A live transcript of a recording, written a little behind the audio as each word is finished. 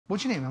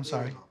What's your name? I'm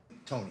sorry.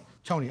 Tony.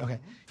 Tony, okay.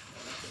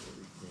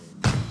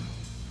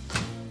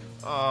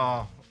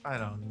 Oh, I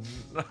don't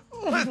know.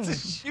 What's the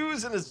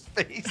shoes in his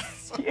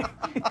face?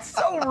 It's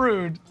so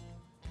rude.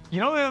 You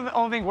know the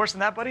only thing worse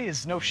than that, buddy,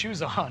 is no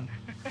shoes on.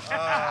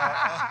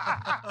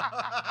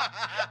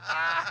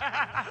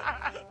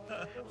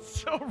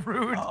 So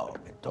rude. Oh,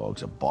 the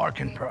dogs are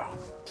barking, bro.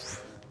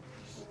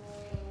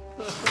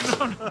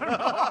 No.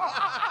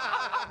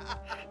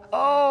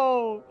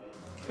 Oh.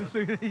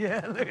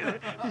 Yeah, look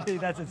at it.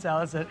 That's it, Sal.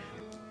 That's it.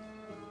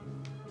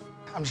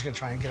 I'm just gonna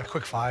try and get a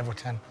quick 5 or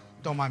 10.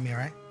 Don't mind me,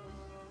 right?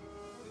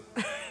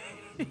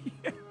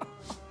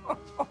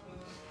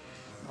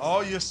 Oh,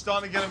 you're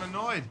starting to get him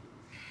annoyed.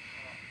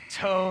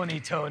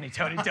 Tony. Poor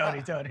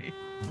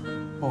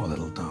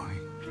little Tony.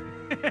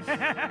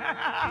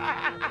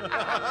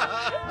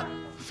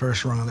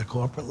 First rung of the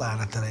corporate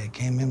ladder today.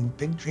 Came in with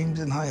big dreams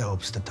and high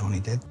hopes that Tony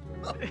did.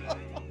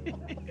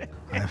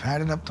 I've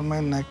had it up to my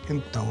neck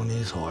in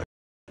Tony's horse.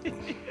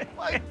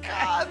 My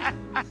God,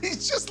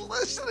 he's just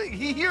listening.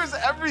 He hears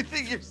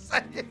everything you're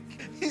saying.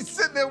 He's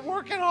sitting there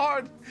working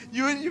hard.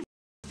 You and your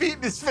feet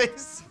in his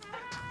face.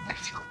 I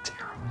feel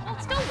terrible.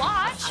 Let's go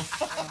watch.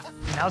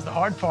 Now's the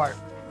hard part.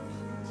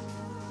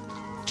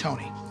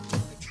 Tony,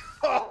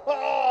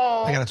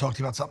 Oh. I gotta talk to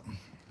you about something.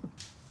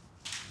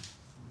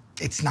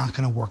 It's not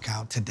gonna work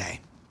out today.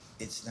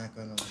 It's not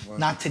gonna work.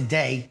 Not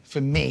today,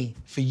 for me,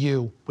 for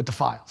you, with the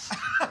files.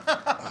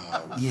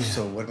 Yeah.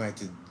 So what am I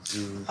to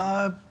do?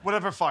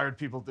 Whatever fired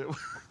people do.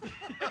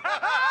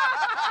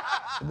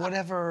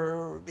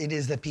 Whatever it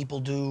is that people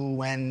do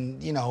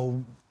when, you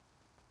know,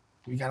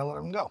 you gotta let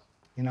them go.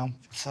 You know,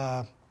 it's,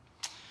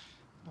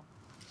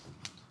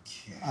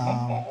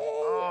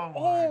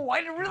 Oh,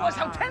 I didn't realize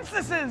how tense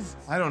this is.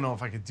 I don't know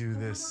if I could do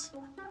this.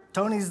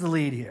 Tony's the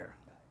lead here.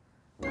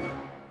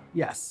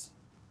 Yes.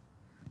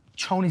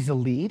 Tony's the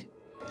lead?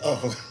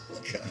 Oh,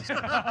 God. You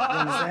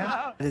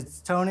understand?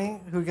 It's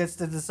Tony who gets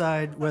to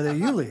decide whether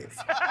you leave.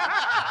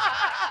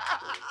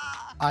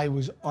 I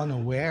was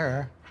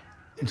unaware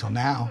until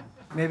now.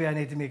 Maybe I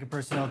need to make a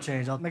personnel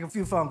change. I'll make a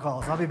few phone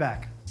calls. I'll be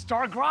back.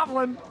 Start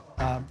groveling.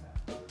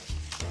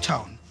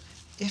 Tone,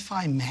 if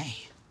I may.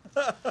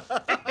 Gosh,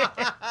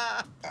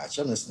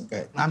 I'm listening. Go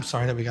ahead. I'm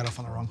sorry that we got off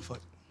on the wrong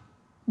foot.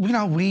 You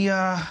know, we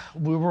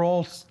were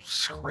all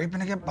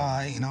scraping to get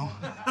by, you know.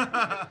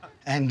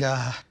 And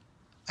I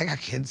got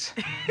kids.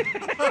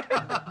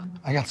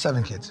 I got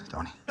 7 kids,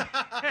 Tony.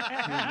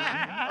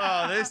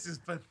 Oh, this is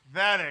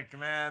pathetic,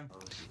 man.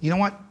 You know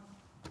what?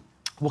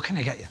 What can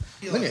I get you?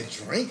 Let me a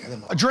drink.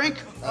 A drink?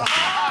 Thanks.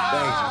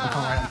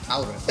 I'm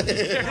out of it.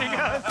 There you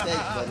go.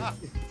 Thanks, buddy.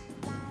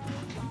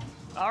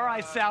 All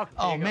right, Sal.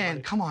 Oh,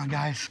 man, come on,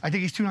 guys. I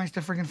think he's too nice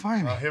to freaking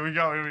fire me. Oh, here we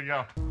go, here we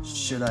go.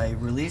 Should I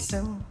release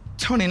him?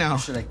 Tony, no. Or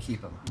should I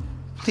keep him?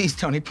 Please,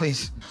 Tony,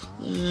 please.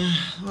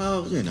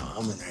 Well, you know,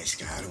 I'm a nice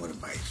guy. I don't want to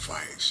fight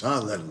fire, so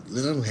I'll let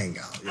him hang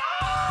out.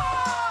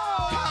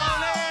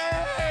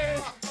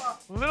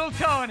 Little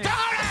Tony.